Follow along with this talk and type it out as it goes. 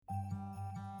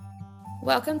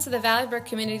Welcome to the Valley Brook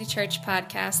Community Church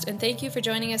podcast, and thank you for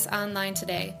joining us online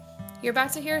today. You're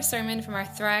about to hear a sermon from our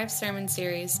Thrive sermon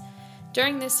series.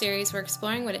 During this series, we're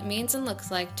exploring what it means and looks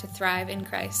like to thrive in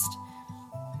Christ.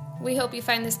 We hope you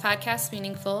find this podcast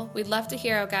meaningful. We'd love to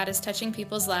hear how God is touching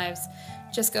people's lives.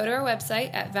 Just go to our website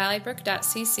at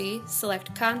valleybrook.cc,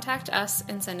 select Contact Us,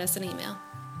 and send us an email.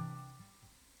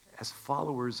 As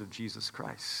followers of Jesus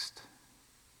Christ,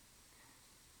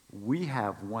 we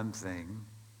have one thing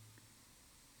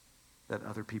that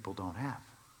other people don't have.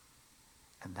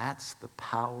 And that's the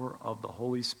power of the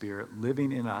Holy Spirit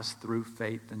living in us through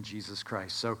faith in Jesus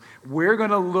Christ. So we're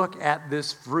going to look at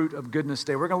this fruit of goodness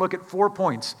today. We're going to look at 4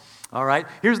 points. All right?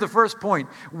 Here's the first point.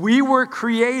 We were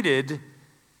created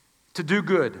to do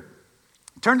good.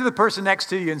 Turn to the person next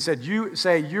to you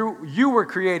and you were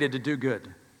created to do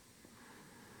good.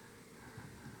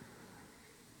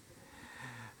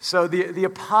 So the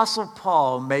Apostle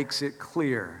Paul makes it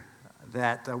clear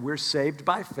that we're saved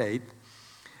by faith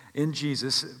in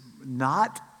Jesus,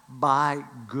 not by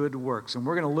good works. And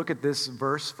we're going to look at this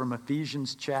verse from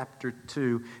Ephesians chapter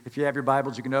 2. If you have your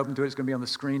Bibles, you can open to it. It's going to be on the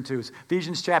screen too. It's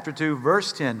Ephesians chapter 2,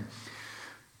 verse 10.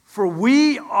 For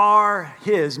we are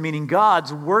His, meaning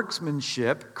God's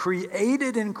workmanship,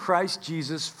 created in Christ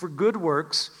Jesus for good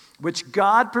works, which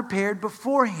God prepared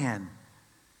beforehand,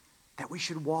 that we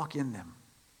should walk in them.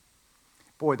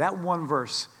 Boy, that one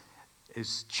verse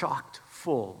is chocked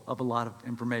full of a lot of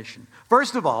information.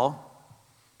 First of all,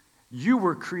 you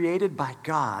were created by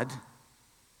God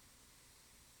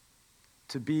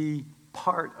to be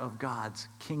part of God's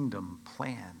kingdom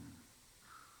plan.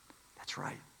 That's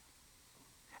right.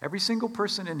 Every single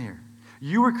person in here.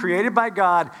 You were created by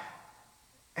God,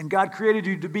 and God created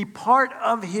you to be part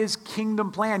of His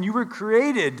kingdom plan. You were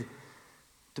created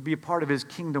to be a part of His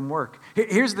kingdom work.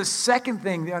 Here's the second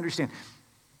thing to understand.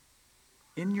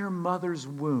 In your mother's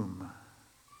womb,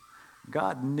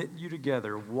 God knit you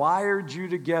together, wired you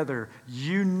together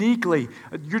uniquely.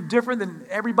 You're different than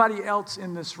everybody else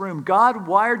in this room. God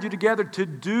wired you together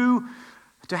to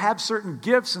have certain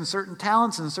gifts and certain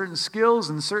talents and certain skills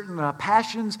and certain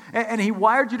passions. And He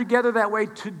wired you together that way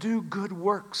to do good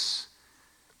works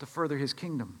to further His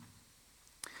kingdom.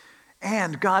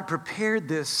 And God prepared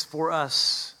this for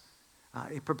us.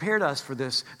 He prepared us for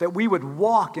this, that we would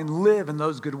walk and live in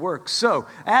those good works. So,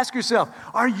 ask yourself,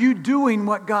 are you doing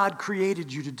what God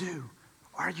created you to do?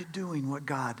 Are you doing what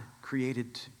God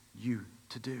created you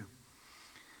to do?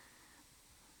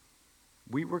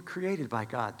 We were created by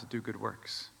God to do good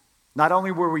works. Not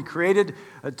only were we created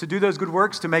to do those good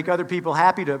works, to make other people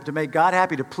happy, to make God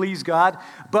happy, to please God,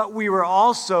 but we were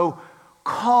also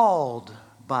called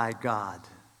by God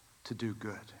to do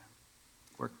good.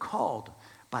 We're called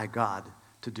by God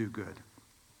to do good.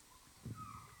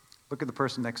 Look at the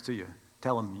person next to you.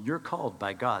 Tell them, you're called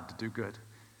by God to do good.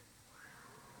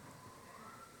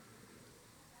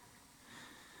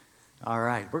 All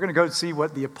right, we're going to go see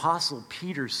what the Apostle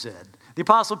Peter said. The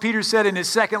Apostle Peter said in his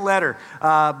second letter,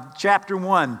 chapter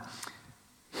 1,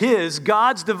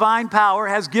 God's divine power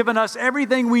has given us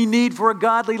everything we need for a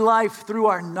godly life through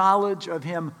our knowledge of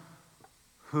Him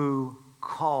who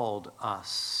called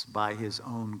us by His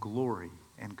own glory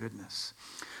and goodness.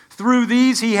 Through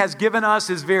these He has given us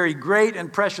His very great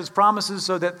and precious promises,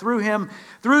 so that through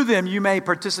them you may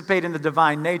participate in the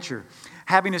divine nature,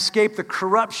 having escaped the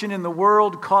corruption in the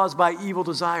world caused by evil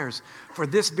desires. For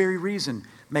this very reason,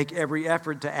 make every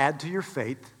effort to add to your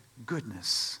faith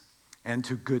goodness, and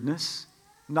to goodness,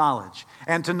 knowledge,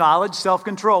 and to knowledge,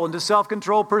 self-control, and to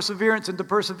self-control, perseverance, and to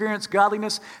perseverance,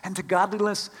 godliness, and to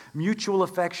godliness, mutual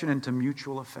affection, and to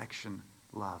mutual affection,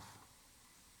 love.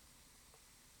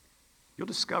 You'll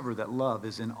discover that love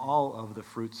is in all of the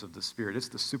fruits of the Spirit. It's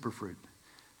the superfruit,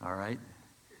 all right?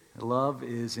 Love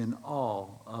is in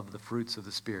all of the fruits of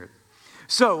the Spirit.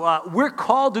 So we're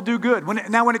called to do good. When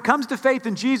it comes to faith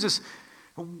in Jesus,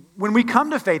 when we come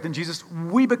to faith in Jesus,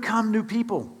 we become new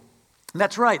people.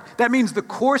 That's right. That means the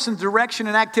course and direction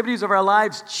and activities of our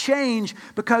lives change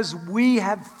because we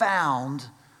have found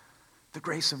the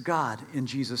grace of God in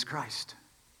Jesus Christ.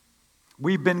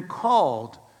 We've been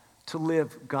called to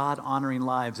live God-honoring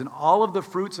lives. And all of the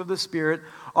fruits of the Spirit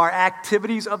are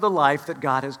activities of the life that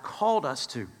God has called us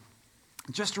to.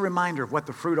 Just a reminder of what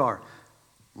the fruit are.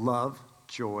 Love,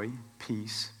 joy,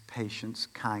 peace, patience,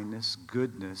 kindness,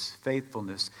 goodness,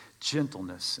 faithfulness,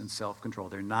 gentleness, and self-control.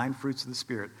 There are 9 fruits of the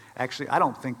Spirit. Actually, I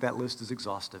don't think that list is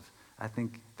exhaustive. I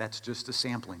think that's just a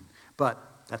sampling. But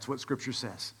that's what Scripture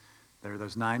says. There are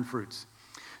those 9 fruits.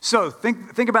 So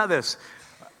think about this.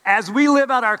 As we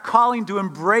live out our calling to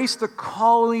embrace the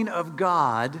calling of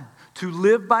God, to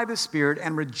live by the Spirit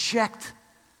and reject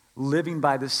living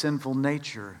by the sinful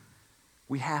nature,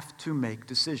 We have to make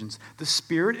decisions. The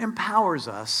Spirit empowers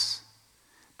us,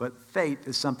 but faith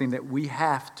is something that we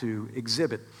have to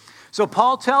exhibit. So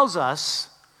Paul tells us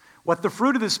what the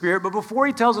fruit of the Spirit, but before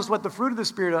he tells us what the fruit of the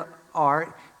Spirit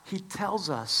are, he tells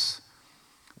us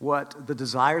what the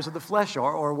desires of the flesh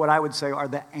are, or what I would say are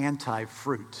the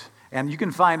anti-fruit. And you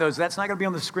can find those. That's not going to be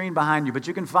on the screen behind you, but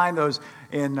you can find those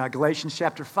in Galatians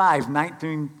chapter 5,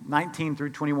 19 through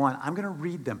 21. I'm going to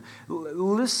read them.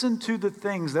 Listen to the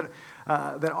things that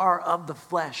are of the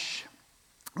flesh.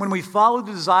 When we follow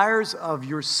the desires of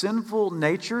your sinful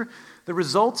nature, the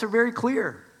results are very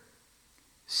clear.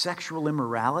 Sexual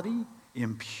immorality,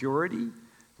 impurity,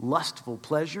 lustful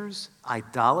pleasures,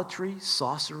 idolatry,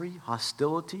 sorcery,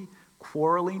 hostility,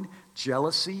 quarreling,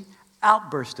 jealousy,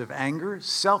 outburst of anger,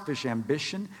 selfish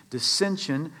ambition,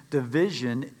 dissension,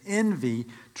 division, envy,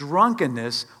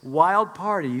 drunkenness, wild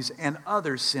parties, and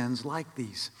other sins like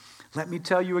these. Let me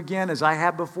tell you again, as I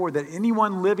have before, that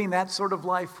anyone living that sort of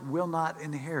life will not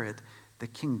inherit the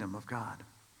kingdom of God.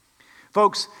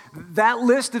 Folks, that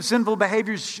list of sinful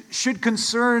behaviors should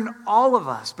concern all of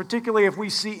us, particularly if we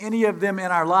see any of them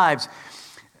in our lives.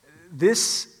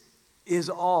 This is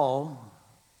all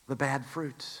the bad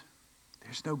fruit.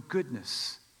 There's no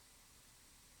goodness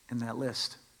in that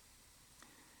list.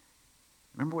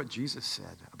 Remember what Jesus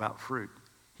said about fruit.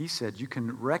 He said you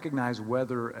can recognize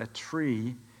whether a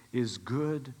tree is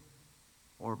good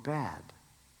or bad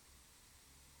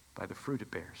by the fruit it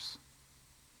bears.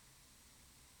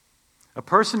 A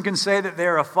person can say that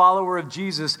they're a follower of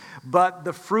Jesus, but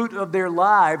the fruit of their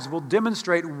lives will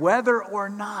demonstrate whether or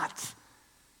not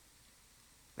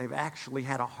they've actually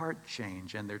had a heart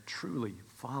change and they're truly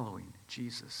following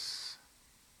Jesus.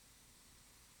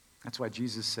 That's why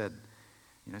Jesus said,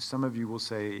 some of you will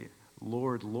say,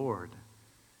 Lord, Lord,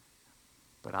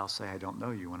 but I'll say I don't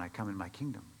know you when I come in my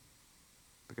kingdom.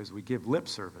 Because we give lip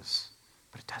service,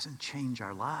 but it doesn't change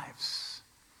our lives.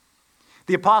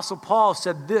 The Apostle Paul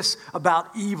said this about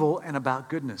evil and about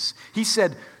goodness. He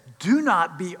said, do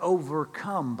not be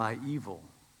overcome by evil,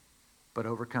 but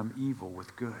overcome evil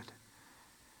with good.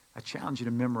 I challenge you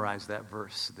to memorize that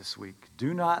verse this week.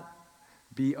 Do not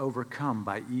be overcome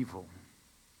by evil,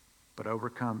 but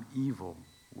overcome evil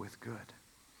with good.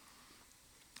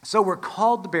 So we're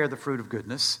called to bear the fruit of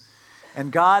goodness. And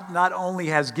God not only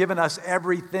has given us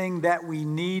everything that we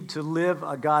need to live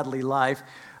a godly life,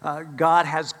 God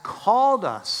has called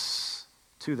us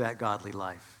to that godly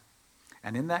life.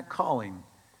 And in that calling,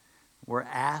 we're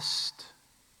asked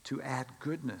to add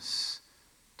goodness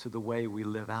to the way we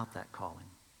live out that calling.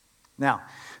 Now,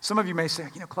 some of you may say,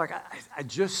 Clark, I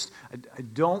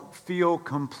don't feel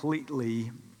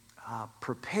completely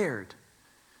prepared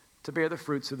to bear the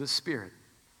fruits of the Spirit.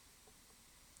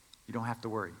 You don't have to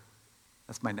worry.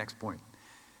 That's my next point.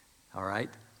 All right?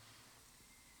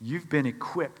 You've been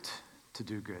equipped to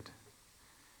do good.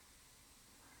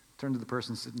 Turn to the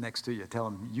person sitting next to you. Tell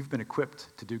them, you've been equipped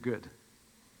to do good.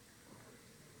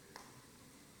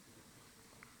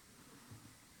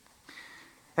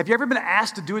 Have you ever been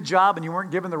asked to do a job and you weren't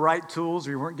given the right tools,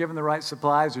 or you weren't given the right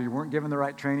supplies, or you weren't given the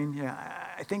right training? Yeah,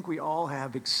 I think we all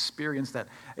have experienced that.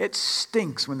 It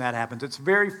stinks when that happens. It's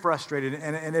very frustrating.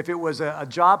 And if it was a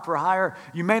job for hire,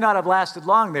 you may not have lasted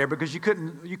long there because you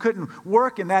couldn't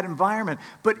work in that environment.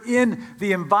 But in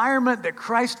the environment that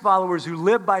Christ followers who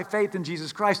live by faith in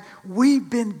Jesus Christ, we've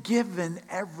been given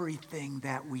everything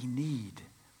that we need.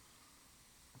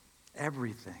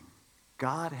 Everything.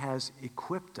 God has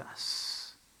equipped us.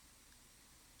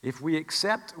 If we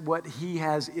accept what He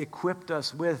has equipped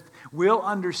us with, we'll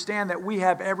understand that we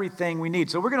have everything we need.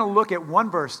 So we're going to look at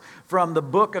one verse from the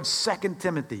book of 2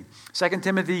 Timothy. 2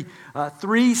 Timothy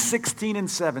 3, 16 and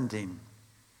 17.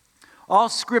 All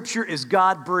Scripture is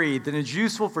God-breathed and is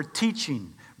useful for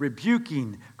teaching,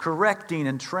 rebuking, correcting,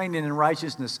 and training in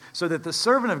righteousness, so that the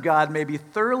servant of God may be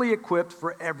thoroughly equipped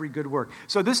for every good work.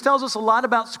 So this tells us a lot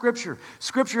about Scripture.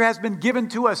 Scripture has been given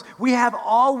to us. We have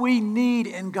all we need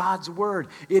in God's Word.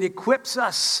 It equips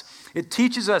us. It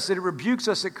teaches us. It rebukes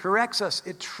us. It corrects us.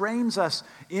 It trains us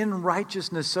in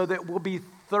righteousness so that we'll be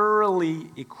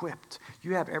thoroughly equipped.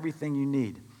 You have everything you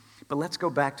need. But let's go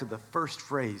back to the first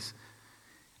phrase.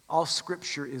 All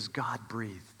Scripture is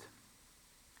God-breathed.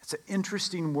 It's an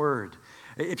interesting word.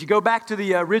 If you go back to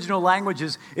the original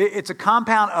languages, it's a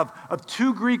compound of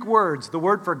two Greek words. The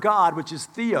word for God, which is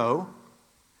theo,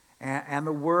 and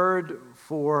the word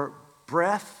for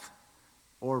breath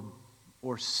or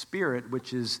spirit,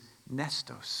 which is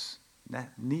nestos,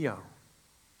 neo.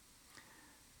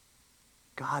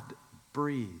 God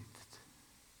breathed.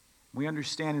 We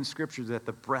understand in Scripture that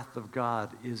the breath of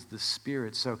God is the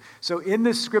Spirit. So in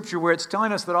this Scripture where it's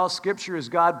telling us that all Scripture is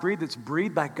God-breathed, it's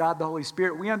breathed by God the Holy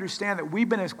Spirit, we understand that we've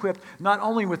been equipped not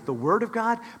only with the Word of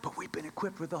God, but we've been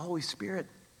equipped with the Holy Spirit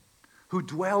who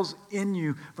dwells in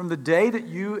you from the day that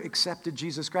you accepted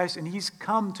Jesus Christ, and He's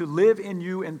come to live in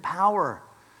you in power.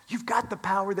 You've got the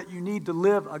power that you need to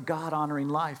live a God-honoring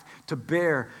life, to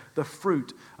bear the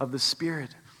fruit of the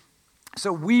Spirit.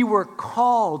 So we were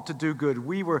called to do good.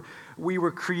 We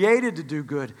were created to do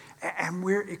good, and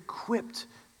we're equipped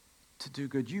to do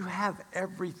good. You have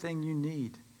everything you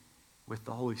need with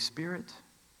the Holy Spirit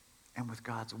and with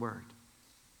God's Word.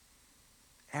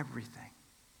 Everything.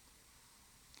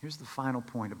 Here's the final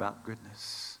point about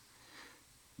goodness.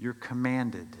 You're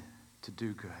commanded to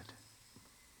do good.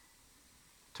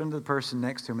 Turn to the person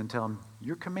next to him and tell him,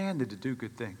 you're commanded to do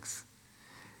good things.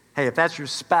 Hey, if that's your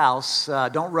spouse,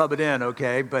 don't rub it in,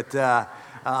 okay? But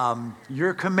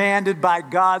you're commanded by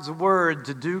God's Word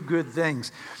to do good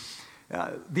things.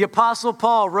 The Apostle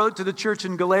Paul wrote to the church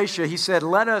in Galatia, he said,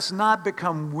 let us not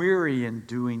become weary in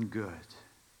doing good.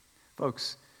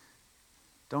 Folks,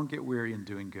 don't get weary in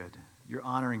doing good. You're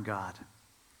honoring God.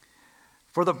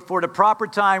 For the proper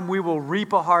time, we will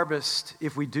reap a harvest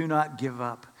if we do not give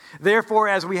up. Therefore,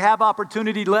 as we have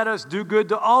opportunity, let us do good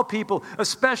to all people,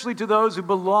 especially to those who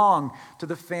belong to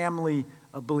the family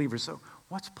of believers. So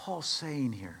what's Paul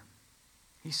saying here?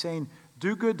 He's saying,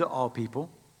 do good to all people.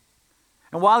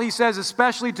 And while he says,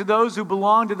 especially to those who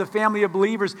belong to the family of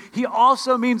believers, he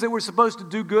also means that we're supposed to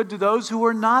do good to those who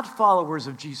are not followers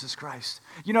of Jesus Christ.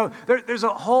 You know, there's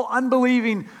a whole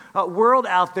unbelieving world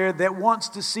out there that wants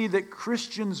to see that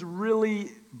Christians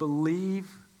really believe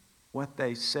what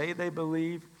they say they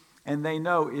believe, and they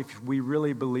know if we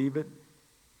really believe it,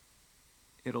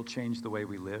 it'll change the way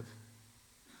we live.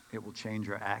 It will change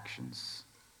our actions.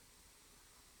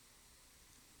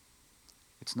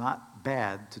 It's not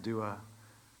bad to do a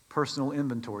personal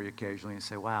inventory occasionally and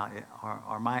say, wow,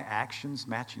 are my actions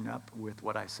matching up with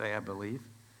what I say I believe?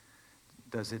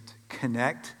 Does it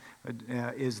connect?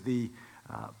 Is the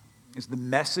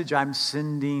message I'm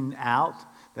sending out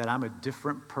that I'm a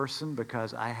different person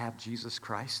because I have Jesus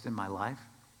Christ in my life?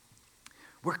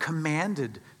 We're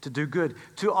commanded to do good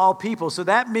to all people. So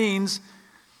that means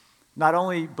not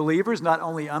only believers, not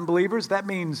only unbelievers. That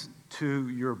means to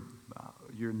your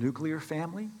nuclear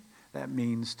family. That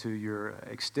means to your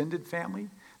extended family.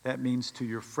 That means to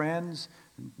your friends,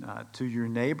 to your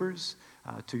neighbors,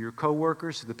 to your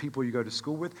coworkers, to the people you go to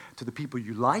school with, to the people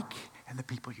you like and the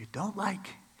people you don't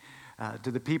like,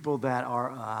 to the people that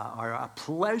are a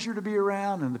pleasure to be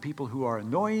around and the people who are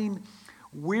annoying.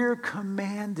 We're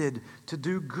commanded to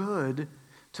do good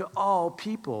to all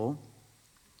people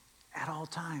at all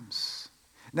times.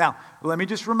 Now, let me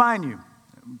just remind you,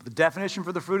 the definition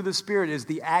for the fruit of the Spirit is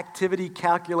the activity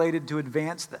calculated to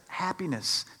advance that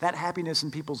happiness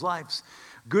in people's lives.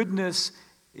 Goodness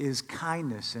is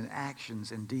kindness in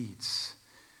actions and deeds.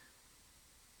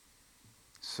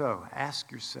 So,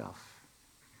 ask yourself,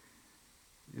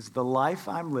 is the life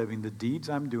I'm living, the deeds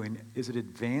I'm doing, is it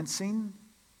advancing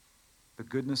the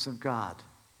goodness of God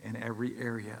in every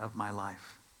area of my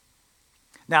life?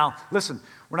 Now, listen,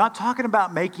 we're not talking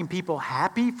about making people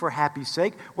happy for happy's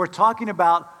sake. We're talking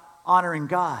about honoring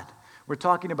God. We're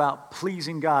talking about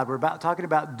pleasing God. We're talking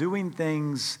about doing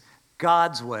things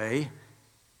God's way,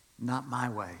 not my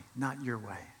way, not your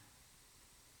way.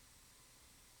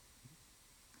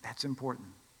 That's important.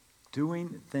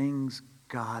 Doing things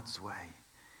God's way.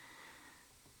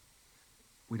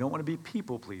 We don't want to be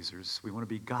people pleasers. We want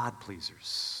to be God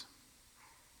pleasers.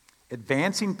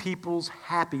 Advancing people's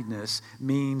happiness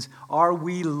means, are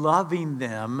we loving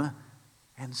them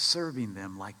and serving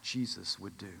them like Jesus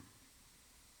would do?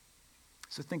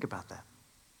 So think about that.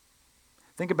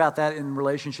 Think about that in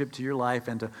relationship to your life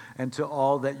and to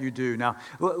all that you do. Now,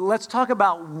 let's talk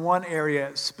about one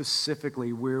area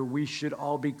specifically where we should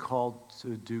all be called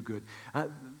to do good.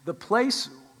 The place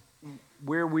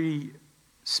where we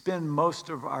spend most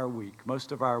of our week,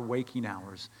 most of our waking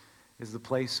hours, is the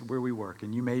place where we work.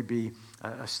 And you may be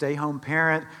a stay-home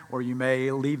parent, or you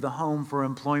may leave the home for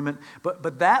employment.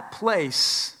 But that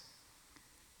place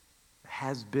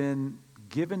has been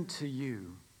given to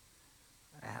you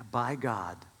by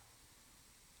God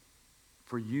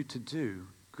for you to do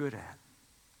good at.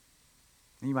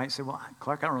 And you might say, well,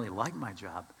 Clark, I don't really like my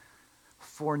job.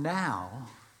 For now,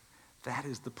 that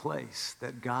is the place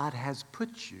that God has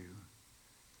put you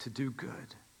to do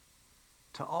good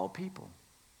to all people.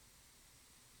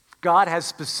 God has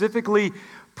specifically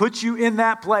put you in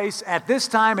that place at this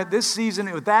time, at this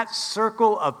season, with that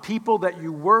circle of people that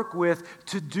you work with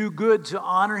to do good, to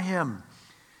honor Him.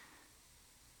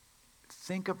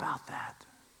 Think about that.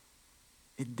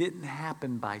 It didn't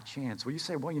happen by chance. Well, you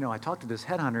say, well, I talked to this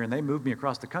headhunter and they moved me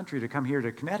across the country to come here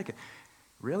to Connecticut.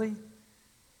 Really?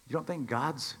 You don't think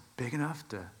God's big enough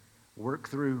to work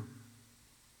through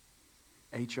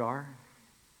HR?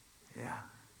 Yeah.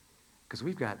 Because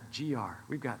we've got GR.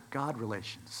 We've got God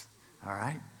relations. All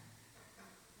right?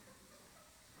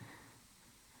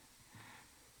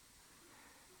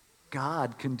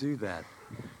 God can do that.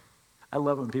 I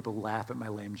love when people laugh at my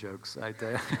lame jokes.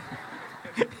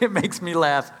 It makes me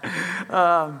laugh.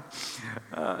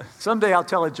 Someday I'll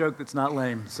tell a joke that's not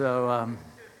lame. So I'm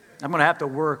going to have to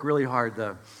work really hard,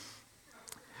 though.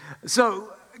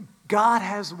 So God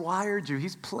has wired you.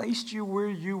 He's placed you where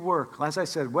you work. As I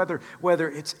said, whether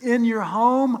it's in your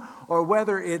home or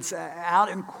whether it's out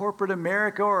in corporate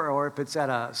America or if it's at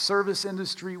a service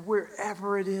industry,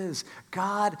 wherever it is,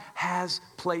 God has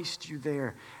placed you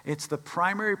there. It's the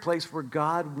primary place where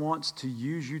God wants to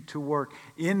use you to work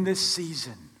in this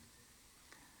season.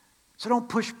 So don't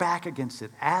push back against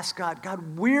it. Ask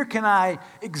God, where can I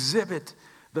exhibit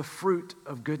the fruit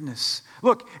of goodness?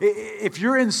 Look, if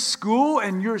you're in school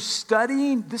and you're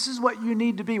studying, this is what you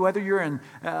need to be. Whether you're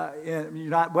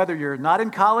not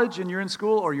in college and you're in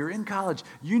school, or you're in college,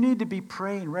 you need to be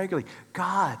praying regularly.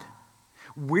 God,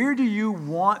 where do you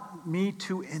want me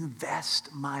to invest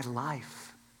my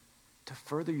life to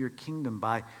further your kingdom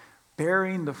by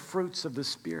bearing the fruits of the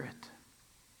Spirit?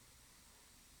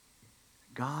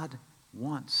 God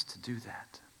wants to do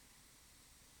that.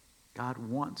 God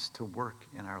wants to work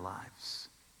in our lives.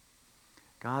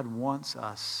 God wants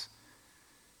us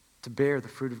to bear the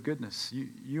fruit of goodness.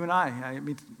 You and I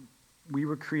mean, we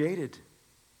were created.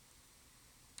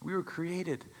 We were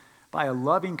created by a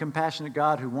loving, compassionate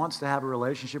God who wants to have a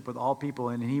relationship with all people,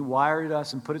 and He wired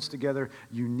us and put us together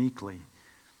uniquely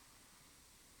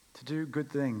to do good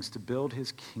things, to build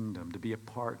His kingdom, to be a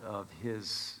part of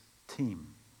His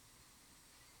team.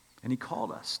 And He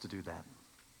called us to do that.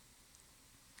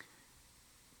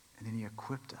 And then He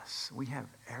equipped us. We have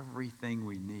everything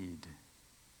we need to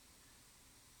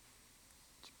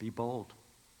be bold.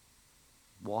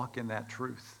 Walk in that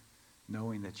truth,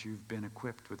 knowing that you've been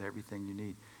equipped with everything you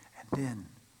need. And then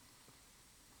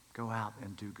go out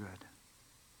and do good.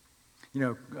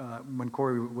 When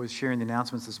Corey was sharing the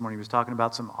announcements this morning, he was talking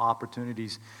about some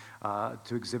opportunities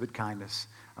to exhibit kindness.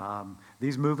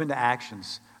 These move into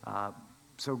actions.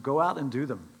 So go out and do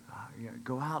them.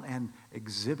 Go out and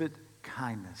exhibit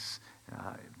kindness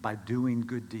by doing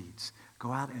good deeds.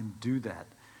 Go out and do that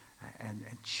and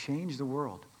change the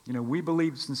world. We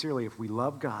believe sincerely if we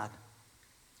love God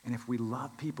and if we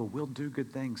love people, we'll do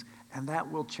good things, and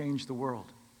that will change the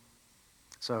world.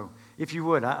 So if you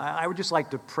would, I would just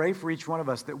like to pray for each one of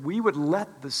us that we would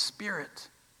let the Spirit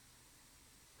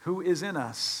who is in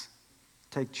us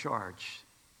take charge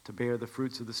to bear the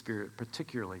fruits of the Spirit,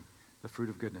 particularly the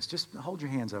fruit of goodness. Just hold your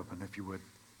hands open if you would.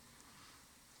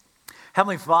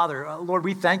 Heavenly Father, Lord,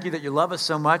 we thank you that you love us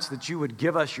so much that you would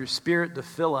give us your Spirit to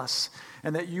fill us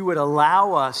and that you would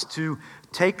allow us to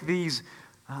take these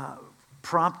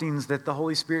promptings that the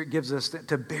Holy Spirit gives us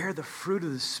to bear the fruit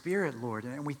of the Spirit, Lord.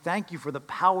 And we thank you for the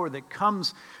power that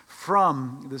comes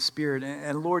from the Spirit.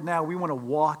 And Lord, now we want to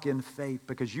walk in faith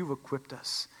because you've equipped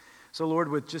us. So Lord,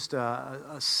 with just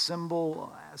a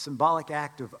symbolic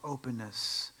act of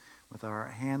openness, with our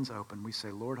hands open, we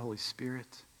say, Lord, Holy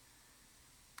Spirit,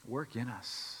 work in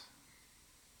us.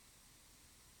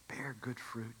 Bear good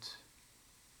fruit.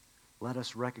 Let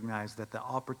us recognize that the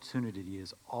opportunity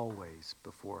is always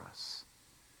before us.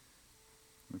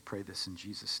 We pray this in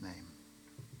Jesus' name.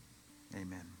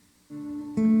 Amen.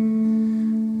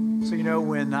 So,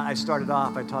 when I started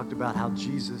off, I talked about how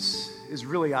Jesus is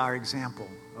really our example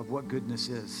of what goodness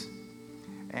is.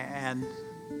 And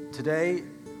today,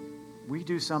 we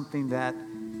do something that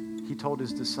he told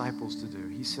his disciples to do.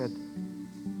 He said,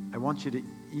 I want you to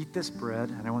eat this bread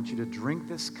and I want you to drink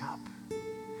this cup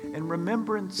in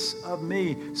remembrance of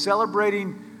me,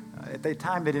 celebrating, at the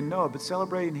time they didn't know it, but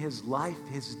celebrating his life,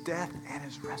 his death, and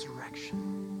his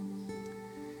resurrection.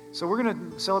 So we're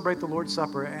going to celebrate the Lord's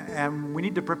Supper, and we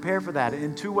need to prepare for that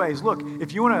in two ways. Look,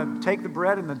 if you want to take the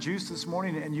bread and the juice this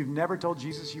morning and you've never told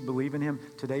Jesus you believe in him,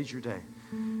 today's your day.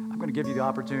 I'm going to give you the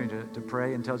opportunity to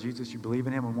pray and tell Jesus you believe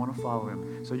in him and want to follow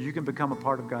him so you can become a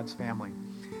part of God's family.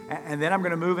 And then I'm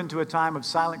going to move into a time of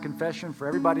silent confession for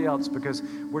everybody else because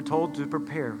we're told to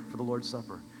prepare for the Lord's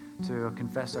Supper, to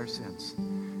confess our sins.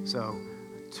 So,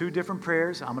 two different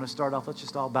prayers. I'm going to start off. Let's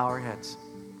just all bow our heads.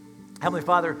 Heavenly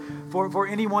Father, for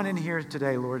anyone in here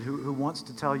today, Lord, who wants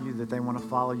to tell you that they want to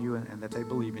follow you and that they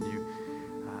believe in you,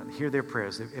 hear their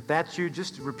prayers. If that's you,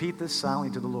 just repeat this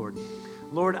silently to the Lord.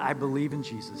 Lord, I believe in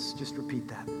Jesus. Just repeat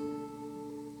that.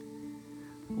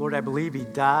 Lord, I believe he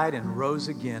died and rose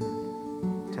again.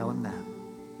 Tell him that.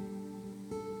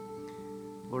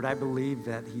 Lord, I believe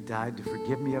that he died to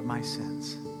forgive me of my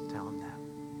sins. Tell him that.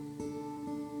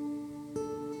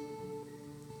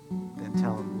 Then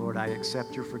tell him, Lord, I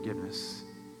accept your forgiveness.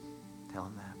 Tell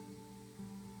him that.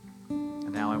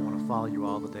 And now I want to follow you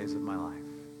all the days of my life.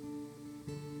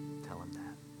 Tell him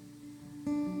that.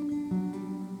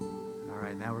 All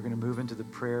right, now we're going to move into the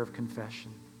prayer of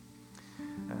confession.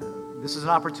 This is an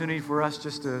opportunity for us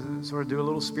just to sort of do a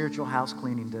little spiritual house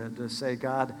cleaning, to say,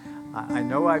 God, I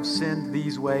know I've sinned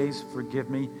these ways, forgive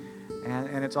me.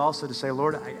 And it's also to say,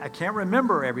 Lord, I can't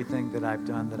remember everything that I've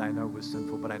done that I know was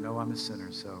sinful, but I know I'm a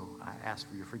sinner, so I ask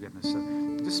for your forgiveness.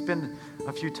 So just spend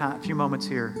a few moments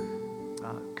here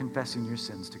confessing your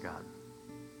sins to God.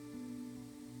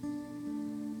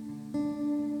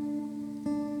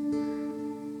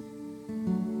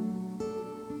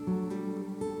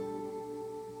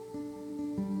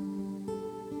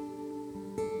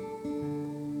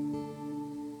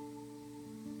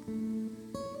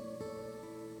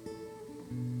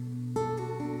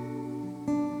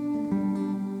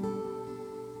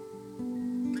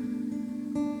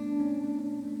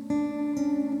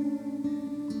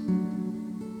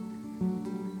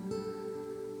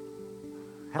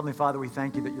 Heavenly Father, we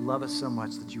thank you that you love us so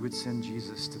much that you would send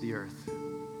Jesus to the earth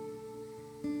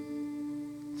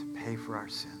to pay for our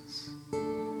sins.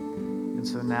 And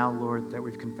so now, Lord, that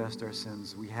we've confessed our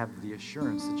sins, we have the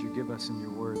assurance that you give us in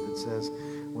your word that says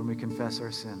when we confess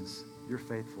our sins, you're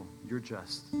faithful, you're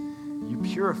just. You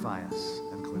purify us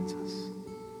and cleanse us.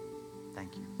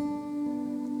 Thank you.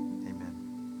 Amen.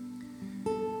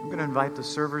 I'm going to invite the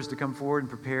servers to come forward and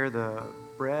prepare the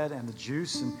bread and the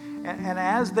juice. And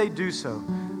as they do so,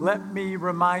 let me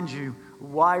remind you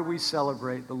why we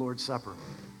celebrate the Lord's Supper.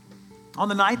 On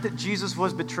the night that Jesus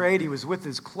was betrayed, he was with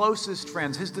his closest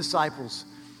friends, his disciples.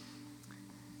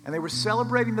 And they were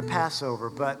celebrating the Passover,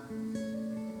 but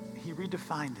he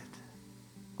redefined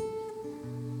it.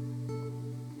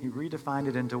 He redefined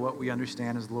it into what we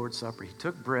understand as the Lord's Supper. He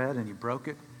took bread and he broke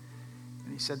it.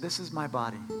 And he said, "This is my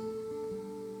body,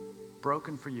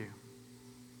 broken for you.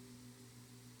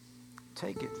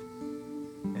 Take it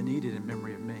and eat it in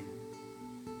memory of me."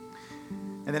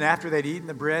 And then after they'd eaten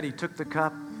the bread, he took the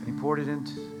cup and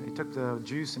he took the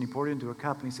juice and he poured it into a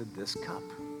cup, and he said, "This cup,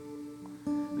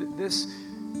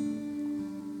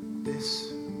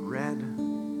 this red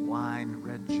wine,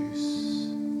 red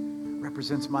juice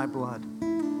represents my blood.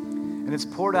 And it's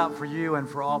poured out for you and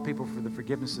for all people for the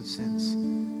forgiveness of sins.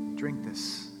 Drink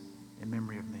this in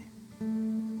memory of me."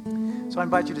 So I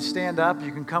invite you to stand up.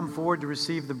 You can come forward to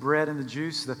receive the bread and the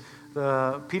juice.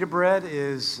 The pita bread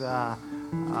is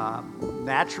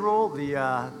natural.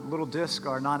 The little discs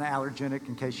are non-allergenic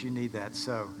in case you need that.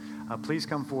 So please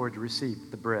come forward to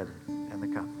receive the bread and the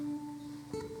cup.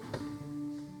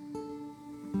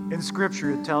 In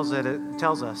Scripture, it tells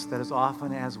us that as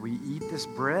often as we eat this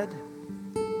bread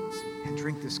and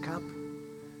drink this cup,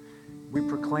 we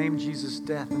proclaim Jesus'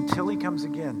 death until he comes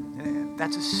again. And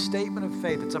that's a statement of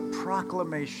faith. It's a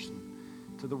proclamation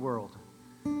to the world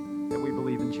that we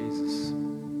believe in Jesus.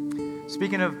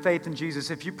 Speaking of faith in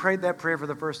Jesus, if you prayed that prayer for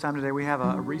the first time today, we have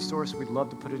a resource. We'd love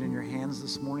to put it in your hands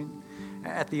this morning.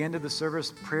 At the end of the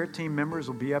service, prayer team members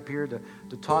will be up here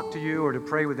to talk to you or to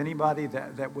pray with anybody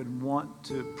that would want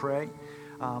to pray.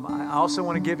 I also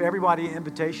want to give everybody an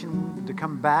invitation to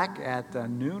come back at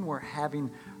noon. We're having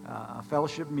a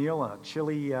fellowship meal, a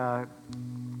chili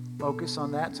focus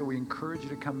on that, so we encourage you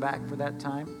to come back for that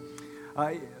time.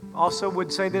 Also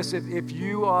would say this, if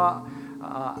you are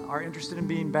interested in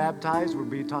being baptized, we'll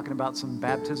be talking about some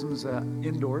baptisms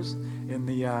indoors in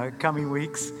the coming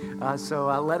weeks,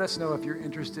 so let us know if you're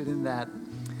interested in that.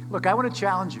 Look, I want to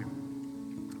challenge you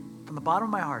from the bottom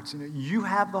of my heart. You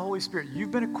have the Holy Spirit. You've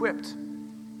been equipped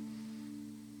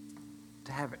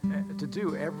to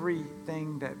do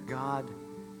everything that God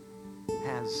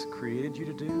has created you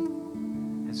to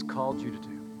do, has called you to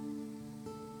do.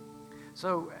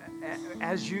 So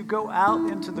as you go out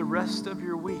into the rest of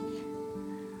your week,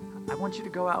 I want you to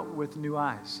go out with new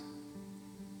eyes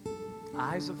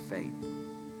of faith.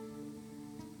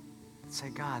 Say,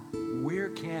 "God, where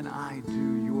can I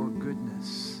do your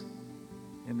goodness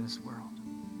in this world?"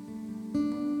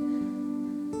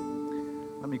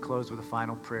 Let me close with a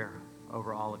final prayer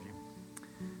over all of you.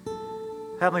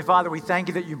 Heavenly Father, we thank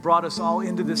you that you brought us all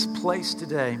into this place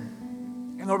today.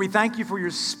 And Lord, we thank you for your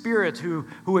Spirit who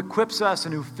equips us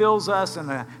and who fills us and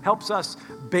helps us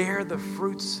bear the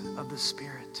fruits of the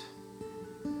Spirit.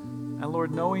 And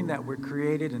Lord, knowing that we're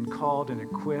created and called and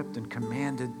equipped and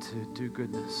commanded to do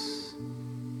goodness,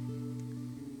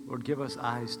 Lord, give us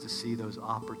eyes to see those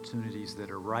opportunities that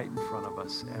are right in front of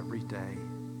us every day.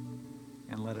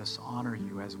 And let us honor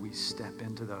you as we step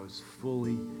into those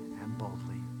fully and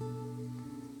boldly.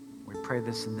 We pray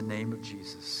this in the name of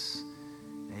Jesus.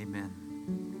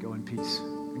 Amen. Go in peace.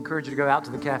 I encourage you to go out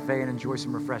to the cafe and enjoy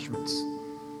some refreshments.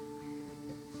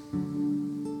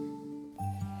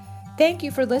 Thank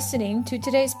you for listening to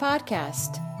today's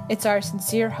podcast. It's our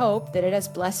sincere hope that it has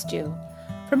blessed you.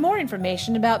 For more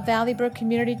information about Valley Brook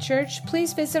Community Church,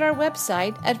 please visit our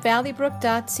website at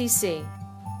valleybrook.cc.